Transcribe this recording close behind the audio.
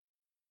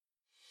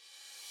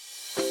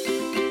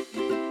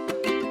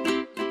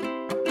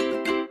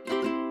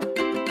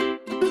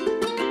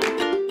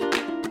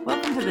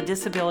the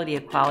Disability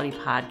Equality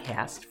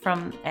Podcast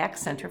from ACT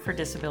Center for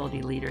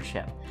Disability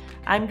Leadership.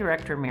 I'm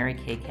Director Mary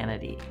Kay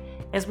Kennedy.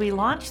 As we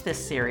launch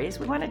this series,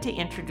 we wanted to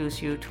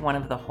introduce you to one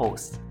of the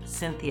hosts,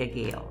 Cynthia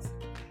Gales.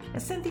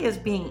 As Cynthia is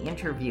being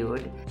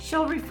interviewed,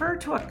 she'll refer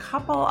to a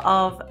couple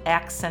of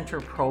ACT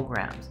Center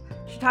programs.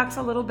 She talks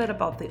a little bit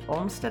about the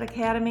Olmsted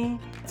Academy.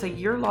 It's a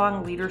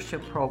year-long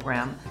leadership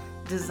program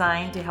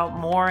designed to help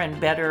more and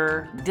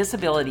better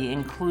disability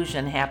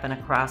inclusion happen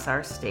across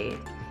our state.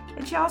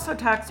 And she also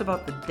talks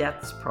about the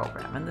DETS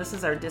program, and this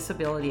is our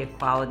Disability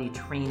Equality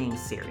Training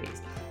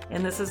Series.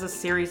 And this is a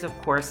series of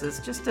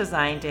courses just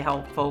designed to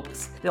help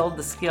folks build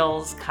the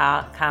skills,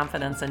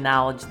 confidence, and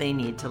knowledge they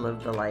need to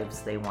live the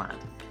lives they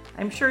want.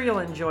 I'm sure you'll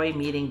enjoy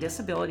meeting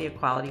Disability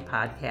Equality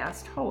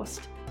Podcast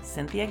host,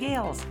 Cynthia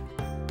Gales.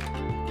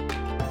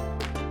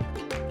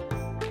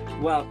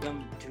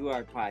 Welcome to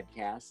our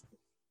podcast.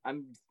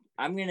 I'm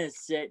going to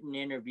sit and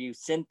interview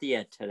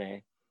Cynthia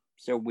today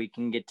so we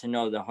can get to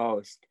know the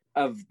host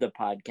of the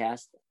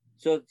podcast.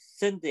 So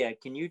Cynthia,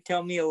 can you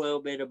tell me a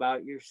little bit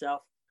about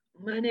yourself?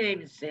 My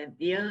name is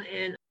Cynthia,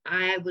 and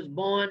I was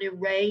born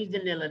and raised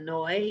in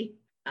Illinois.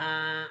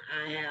 I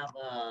have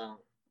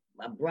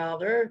a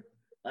brother,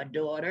 a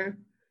daughter.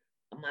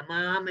 My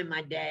mom and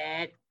my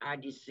dad are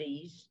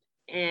deceased,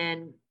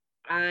 and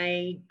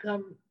I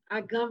come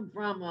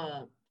from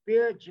a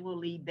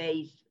spiritually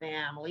based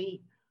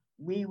family.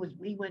 We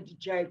went to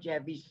church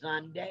every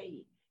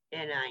Sunday,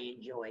 and I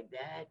enjoyed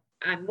that.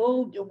 I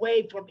moved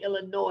away from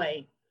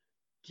Illinois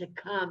to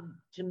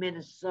come to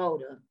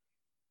Minnesota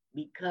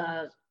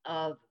because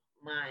of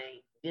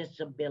my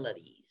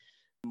disabilities.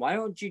 Why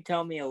don't you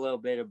tell me a little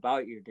bit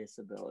about your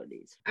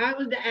disabilities? I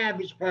was the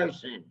average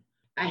person.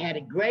 I had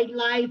a great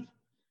life.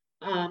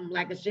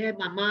 Like I said,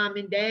 my mom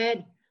and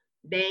dad,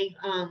 they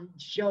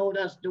showed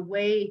us the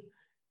way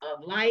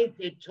of life.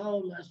 They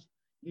told us,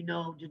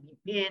 to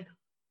depend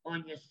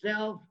on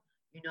yourself,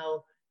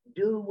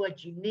 do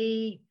what you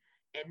need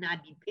and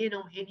not depend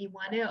on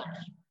anyone else.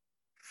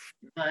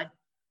 But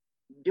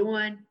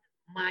during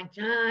my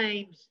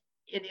times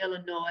in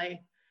Illinois,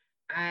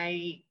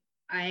 I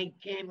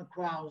came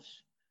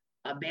across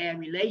a bad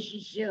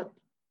relationship,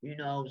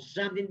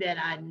 something that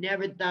I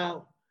never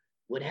thought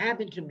would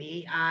happen to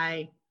me.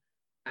 I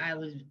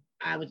was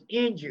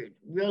injured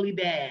really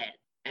bad,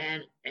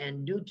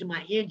 and due to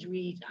my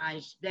injuries, I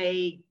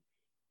stayed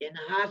in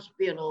the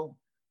hospital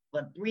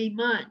for 3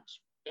 months.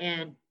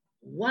 And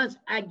once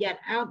I got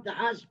out the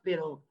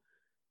hospital,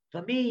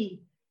 for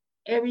me,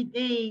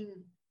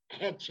 everything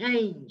had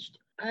changed.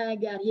 I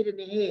got hit in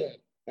the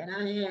head,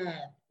 and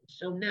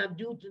so now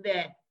due to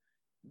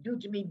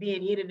me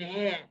being hit in the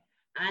head,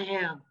 I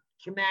have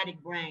traumatic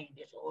brain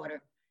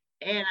disorder,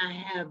 and I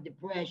have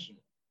depression.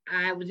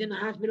 I was in the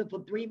hospital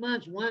for 3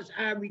 months. Once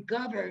I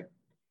recovered,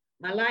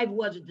 my life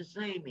wasn't the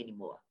same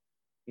anymore.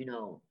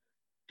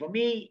 For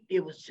me,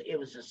 it was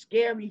a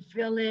scary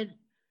feeling.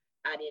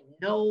 I didn't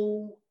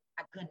know.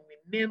 I couldn't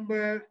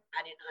remember.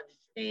 I didn't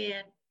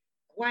understand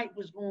quite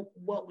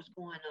what was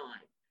going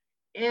on.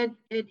 And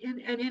in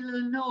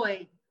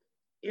Illinois,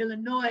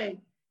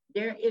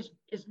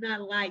 it's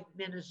not like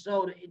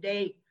Minnesota.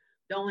 They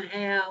don't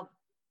have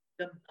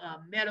the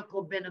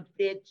medical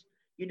benefits.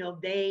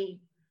 They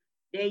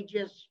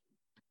just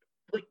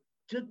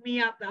took me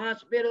out the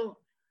hospital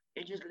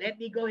and just let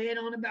me go ahead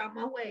on about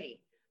my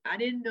way. I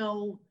didn't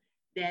know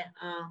that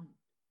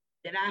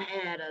I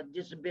had a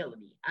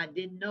disability. I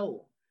didn't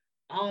know.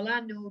 All I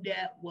knew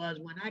that was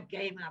when I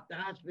came out the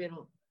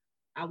hospital,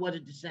 I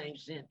wasn't the same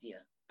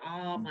Cynthia.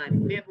 All my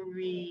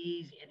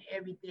memories and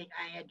everything,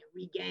 I had to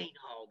regain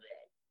all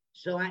that.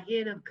 So I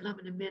ended up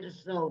coming to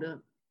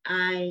Minnesota.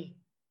 I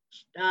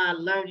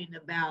started learning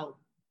about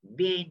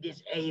being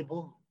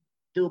disabled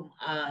through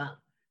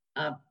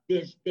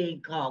this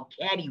thing called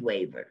caddy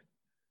waiver.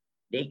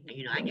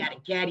 I got a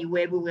caddy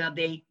waiver where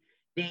they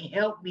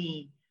helped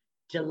me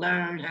to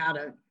learn how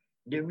to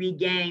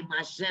regain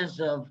my sense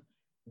of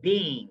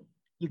being,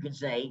 you can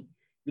say,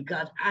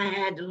 because I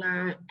had to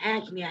learn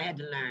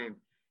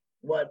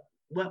what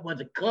was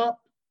a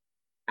cup.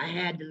 I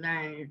had to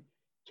learn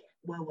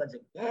what was a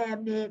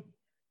cabinet.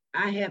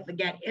 I had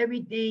forgot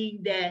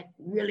everything that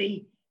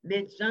really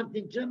meant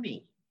something to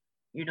me,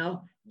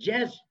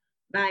 just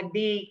by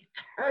being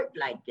hurt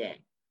like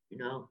that,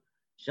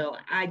 So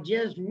I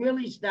just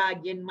really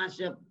started getting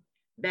myself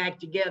back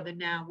together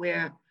now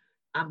where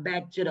I'm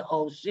back to the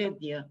old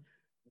Cynthia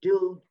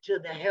due to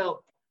the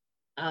help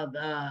of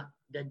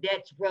the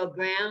DETS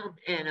program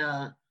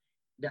and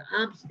the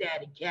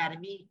Olmsted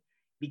Academy,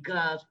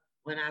 because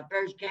when I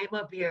first came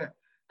up here,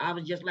 I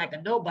was just like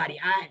a nobody.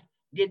 I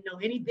didn't know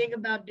anything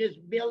about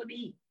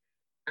disability.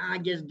 I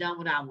just done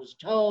what I was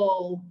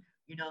told.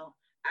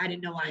 I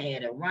didn't know I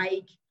had a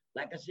right.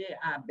 Like I said,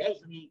 I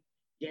basically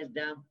just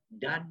done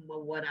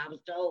what I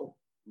was told,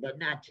 but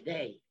not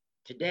today.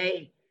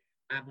 Today,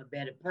 I'm a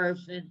better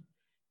person.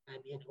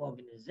 I'm in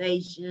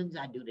organizations.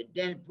 I do the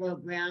DET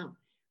program.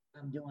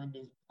 I'm doing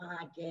this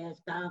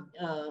podcast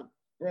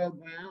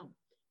program,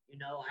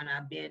 and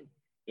I've been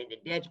in the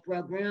DET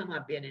program.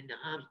 I've been in the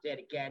Olmsted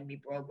Academy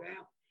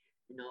program,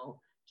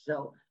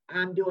 So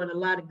I'm doing a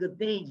lot of good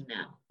things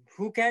now.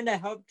 Who kind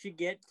of helped you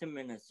get to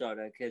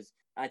Minnesota? Because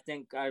I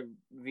think our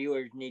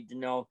viewers need to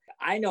know.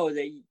 I know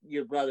that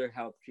your brother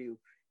helped you,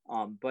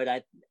 but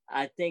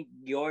I think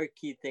your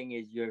key thing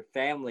is your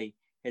family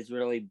has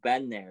really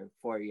been there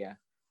for you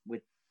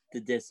with the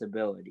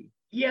disability.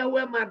 Yeah,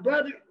 well, my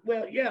brother,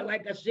 well, yeah,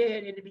 like I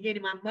said in the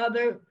beginning, my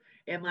mother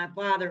and my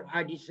father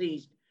are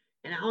deceased,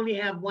 and I only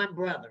have one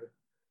brother.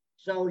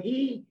 So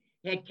he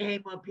had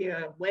came up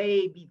here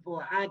way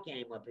before I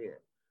came up here.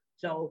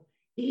 So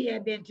he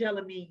had been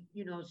telling me,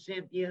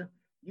 Cynthia,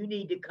 you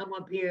need to come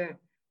up here.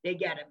 They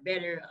got a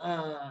better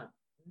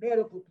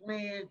medical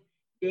plan.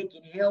 They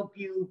can help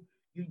you.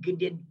 You can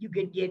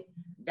get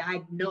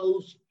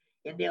diagnosed,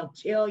 and they'll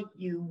tell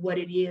you what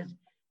it is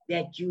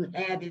that you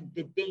have and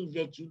the things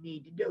that you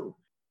need to do.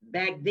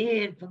 Back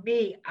then, for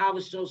me, I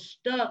was so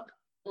stuck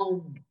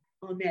on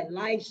that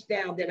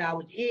lifestyle that I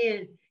was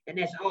in, and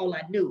that's all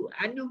I knew.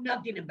 I knew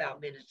nothing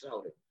about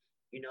Minnesota,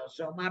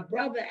 So my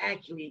brother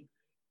actually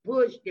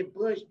pushed and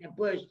pushed and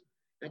pushed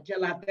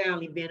until I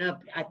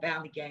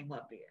finally came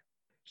up here.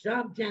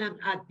 Sometimes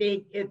I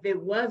think if it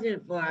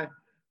wasn't for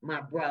my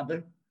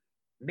brother,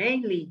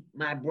 mainly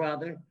my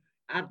brother,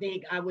 I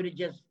think I would have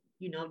just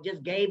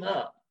gave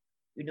up,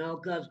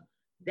 because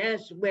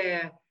that's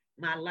where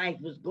my life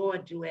was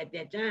going to at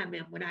that time.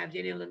 And when I was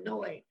in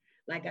Illinois,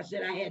 like I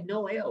said, I had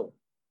no help.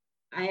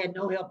 I had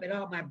no help at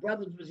all. My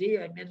brothers was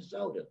here in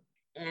Minnesota.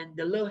 And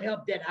the little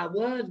help that I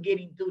was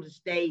getting through the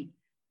state,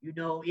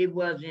 it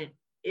wasn't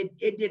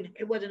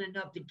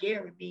enough to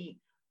carry me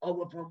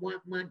over from one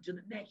month to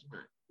the next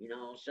month,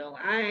 So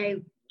I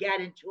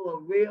got into a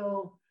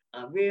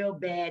real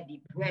bad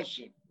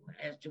depression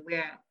as to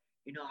where,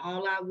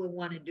 all I would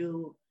want to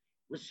do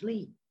was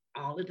sleep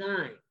all the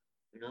time,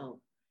 you know.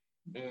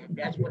 And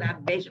that's what I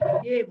basically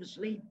did, was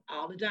sleep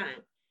all the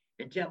time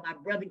until my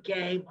brother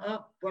came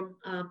up from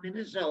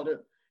Minnesota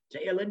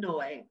to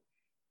Illinois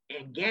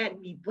and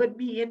put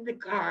me in the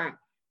car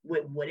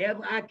with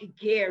whatever I could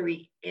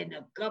carry in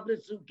a couple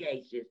of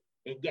suitcases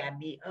and got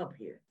me up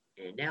here.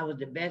 And that was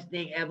the best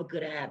thing ever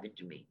could have happened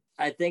to me.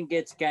 I think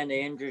it's kind of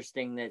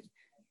interesting that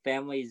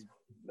family's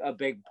a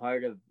big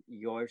part of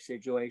your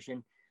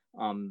situation.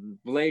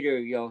 Later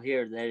you'll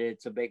hear that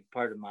it's a big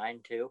part of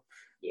mine too.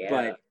 Yeah.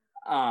 But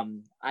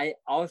I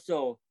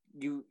also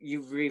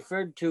you've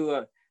referred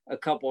to a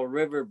couple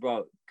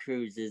riverboat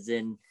cruises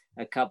in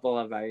a couple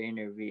of our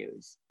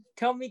interviews.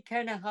 Tell me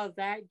kind of how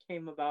that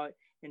came about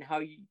and how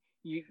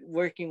you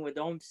working with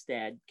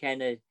Olmsted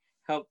kind of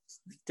helped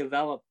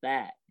develop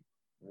that.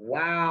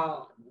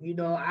 Wow.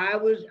 I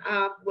was,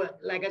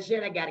 like I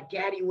said, I got a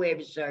caddy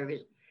waiver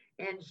service.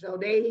 And so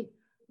they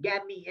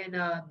got me in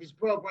this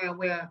program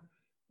where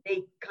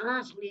they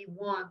constantly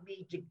want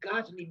me to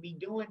constantly be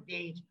doing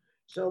things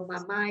so my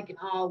mind can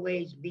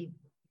always be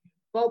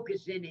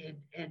focusing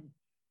and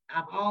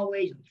I'm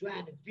always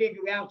trying to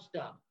figure out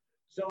stuff.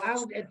 So I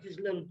was at this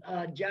little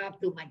job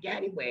through my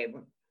caddy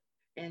waiver.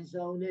 And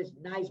so this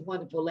nice,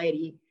 wonderful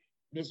lady,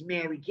 Miss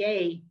Mary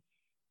Kay,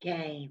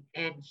 came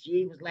and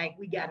she was like,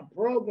 we got a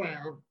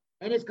program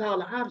and it's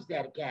called the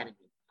Armstead Academy.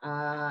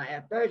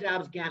 At first I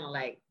was kind of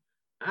like,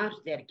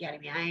 Armstead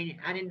Academy,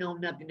 I didn't know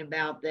nothing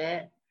about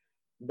that.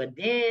 But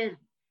then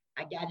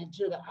I got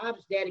into the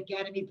Armstead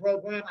Academy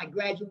program. I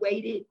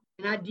graduated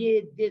and I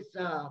did this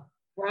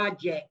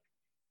project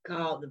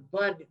called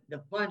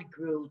the Fun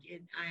Cruise.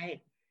 And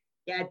I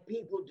got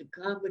people to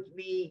come with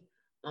me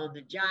on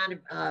the John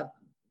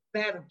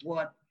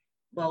Battleford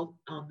boat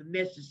on the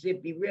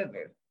Mississippi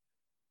River.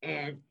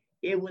 And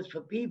it was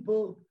for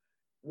people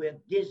with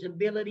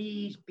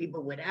disabilities,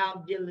 people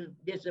without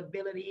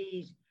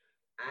disabilities.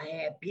 I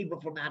had people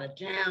from out of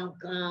town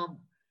come.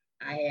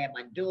 I had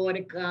my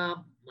daughter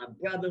come. My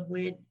brother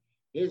went.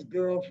 His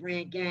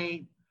girlfriend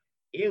came.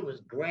 It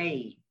was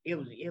great. It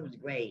was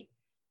great.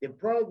 The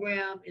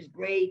program is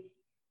great.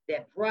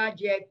 That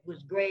project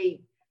was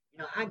great.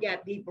 I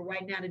got people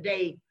right now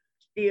today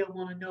still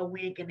want to know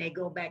when can they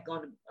go back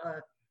on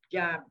the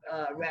John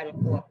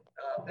Battleford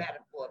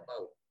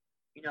boat.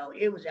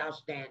 It was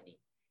outstanding.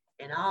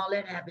 And all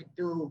that happened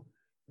through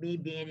me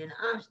being in the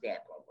Armstead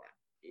program.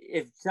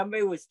 If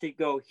somebody was to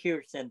go,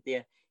 here,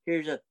 Cynthia,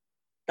 here's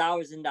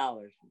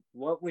 $1,000,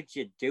 what would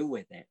you do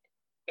with it?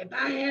 If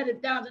I had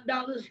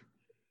 $1,000,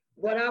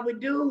 what I would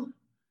do,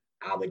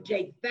 I would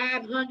take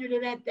 500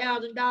 of that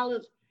 $1,000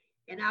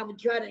 and I would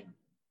try to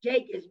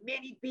take as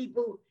many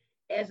people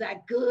as I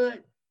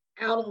could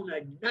out on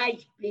a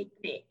nice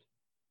picnic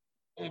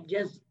and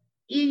just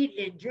eat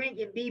and drink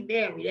and be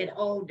merry that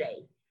whole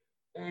day.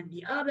 And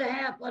the other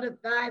half of the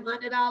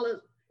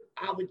 $500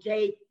 I would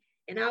take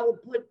and I would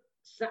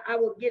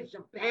get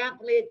some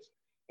pamphlets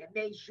and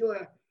make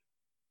sure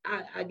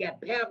I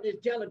got pamphlets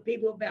telling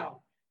people about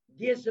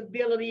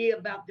disability,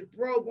 about the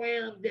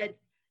programs that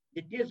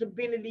the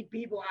disability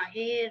people are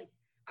in.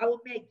 I would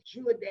make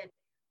sure that,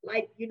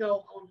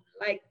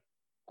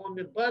 on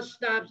the bus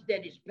stops,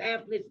 that is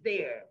pamphlets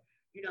there.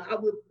 I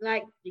would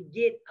like to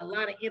get a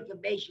lot of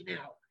information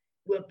out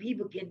where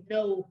people can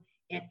know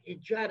and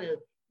try to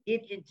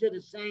get into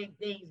the same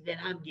things that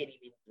I'm getting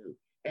into.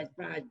 as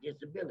far as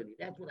disability.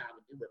 That's what I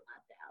would do with my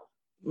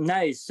 1,000.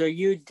 Nice. So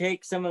you'd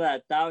take some of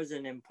that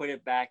 1,000 and put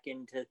it back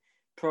into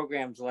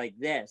programs like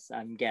this,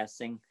 I'm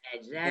guessing.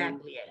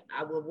 Exactly.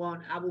 I would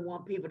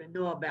want people to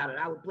know about it.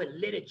 I would put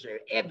literature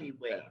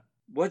everywhere.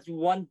 What's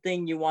one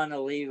thing you want to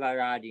leave our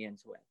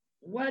audience with?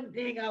 One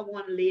thing I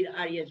want to leave the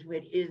audience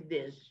with is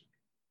this.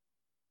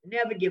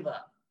 Never give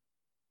up.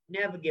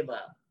 Never give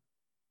up.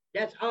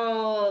 That's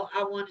all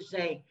I want to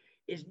say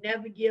is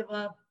never give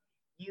up.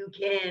 You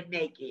can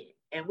make it.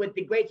 And with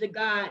the grace of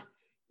God,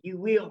 you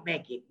will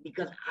make it.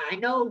 Because I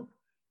know,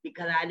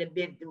 because I've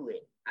been through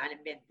it.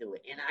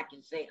 And I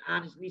can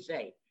honestly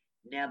say,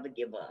 never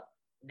give up.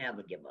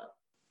 Never give up.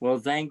 Well,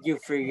 thank you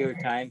for your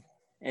time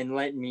and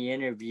letting me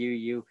interview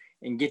you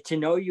and get to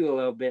know you a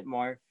little bit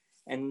more,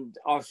 and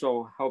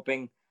also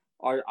helping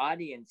our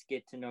audience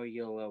get to know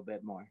you a little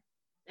bit more.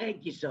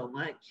 Thank you so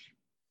much.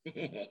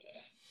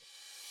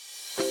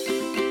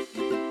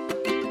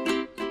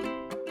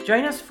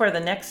 Join us for the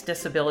next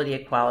Disability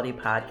Equality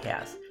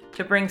podcast.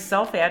 To bring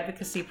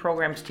self-advocacy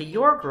programs to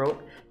your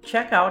group,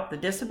 check out the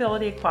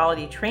Disability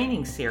Equality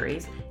Training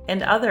Series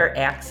and other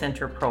ACT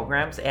Center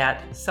programs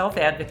at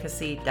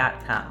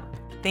selfadvocacy.com.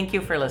 Thank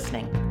you for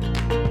listening.